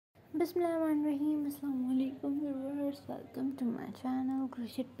Bismillahirrahmanirrahim. Assalamualaikum viewers. Welcome to my channel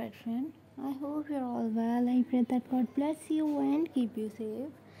Crochet Pattern. I hope you're all well. I pray that God bless you and keep you safe.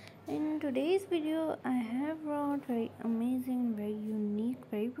 In today's video, I have brought very amazing, very unique,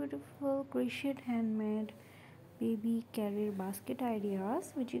 very beautiful crochet handmade baby carrier basket ideas,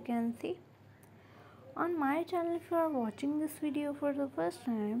 which you can see on my channel. If you are watching this video for the first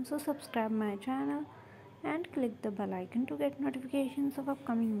time, so subscribe my channel and click the bell icon to get notifications of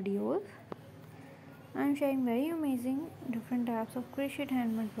upcoming videos. I am sharing very amazing different types of crochet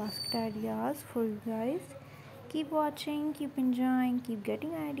handmade basket ideas for you guys. Keep watching, keep enjoying, keep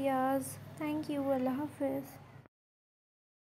getting ideas. Thank you. Allah Hafiz.